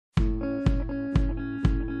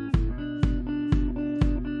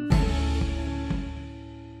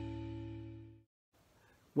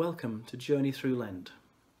Welcome to Journey Through Lent.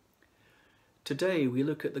 Today we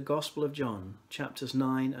look at the Gospel of John, chapters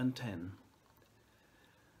 9 and 10.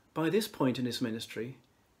 By this point in his ministry,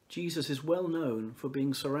 Jesus is well known for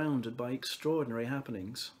being surrounded by extraordinary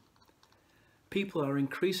happenings. People are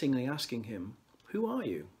increasingly asking him, "Who are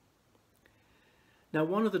you?" Now,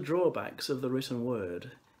 one of the drawbacks of the written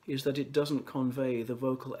word is that it doesn't convey the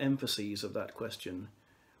vocal emphases of that question,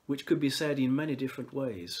 which could be said in many different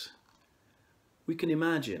ways. We can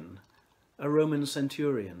imagine a Roman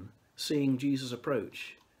centurion, seeing Jesus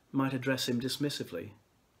approach, might address him dismissively.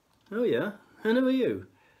 "Oh yeah, and who are you?"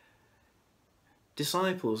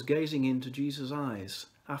 Disciples gazing into Jesus' eyes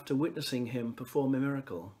after witnessing him perform a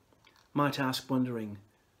miracle might ask, wondering,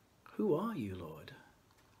 "Who are you, Lord?"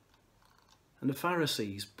 And the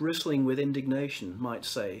Pharisees, bristling with indignation, might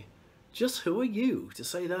say, "Just who are you to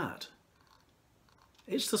say that?"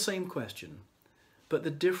 It's the same question, but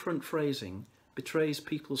the different phrasing betrays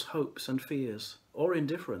people's hopes and fears, or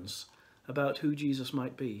indifference, about who Jesus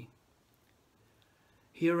might be.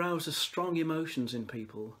 He arouses strong emotions in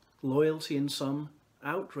people, loyalty in some,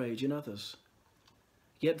 outrage in others.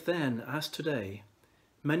 Yet then, as today,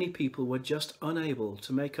 many people were just unable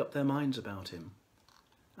to make up their minds about him.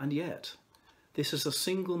 And yet, this is the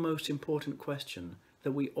single most important question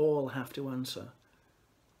that we all have to answer.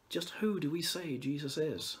 Just who do we say Jesus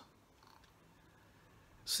is?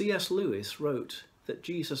 C.S. Lewis wrote that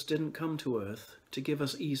Jesus didn't come to earth to give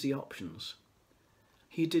us easy options.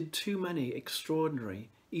 He did too many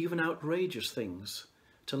extraordinary, even outrageous things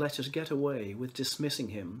to let us get away with dismissing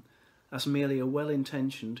him as merely a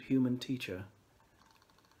well-intentioned human teacher.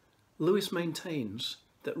 Lewis maintains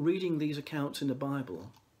that reading these accounts in the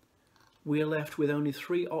Bible, we are left with only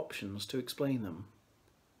three options to explain them.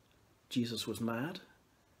 Jesus was mad,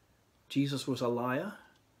 Jesus was a liar,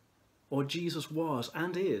 or Jesus was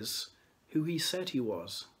and is who he said he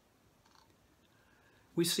was.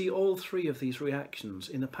 We see all three of these reactions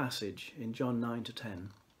in the passage in John 9 to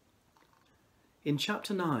 10. In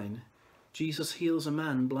chapter 9, Jesus heals a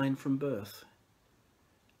man blind from birth.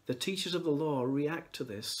 The teachers of the law react to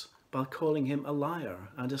this by calling him a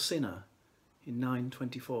liar and a sinner in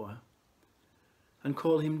 9:24, and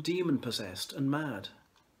call him demon-possessed and mad,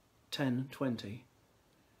 10:20.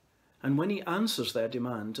 And when he answers their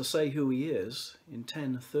demand to say who he is, in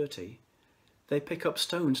 10:30, they pick up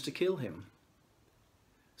stones to kill him.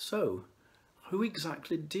 So, who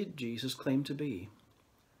exactly did Jesus claim to be?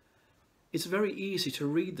 It's very easy to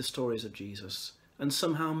read the stories of Jesus and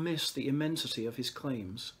somehow miss the immensity of his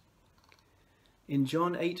claims. In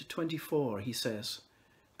John 8:24 he says,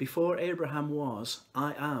 "Before Abraham was,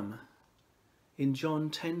 I am." In John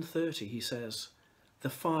 10:30 he says, "The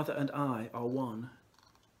Father and I are one."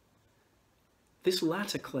 This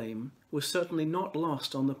latter claim was certainly not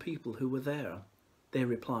lost on the people who were there. They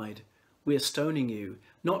replied, "We are stoning you,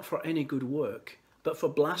 not for any good work, but for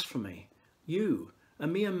blasphemy. You, a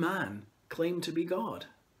mere man, claim to be God."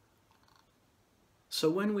 So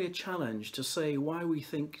when we are challenged to say why we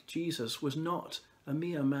think Jesus was not a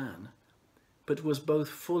mere man, but was both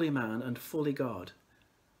fully man and fully God,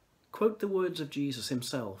 quote the words of Jesus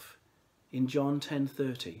himself in John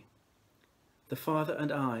 10:30, "The Father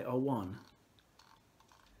and I are one."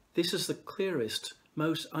 This is the clearest,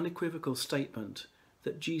 most unequivocal statement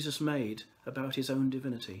that Jesus made about his own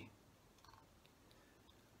divinity.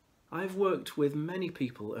 I've worked with many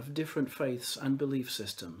people of different faiths and belief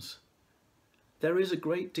systems. There is a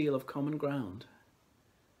great deal of common ground.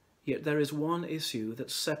 Yet there is one issue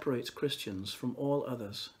that separates Christians from all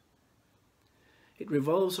others. It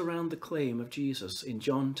revolves around the claim of Jesus in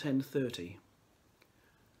John 10:30.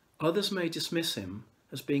 Others may dismiss him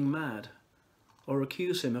as being mad or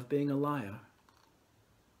accuse him of being a liar.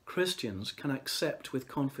 Christians can accept with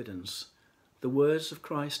confidence the words of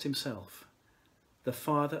Christ himself, "The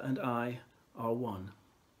Father and I are one."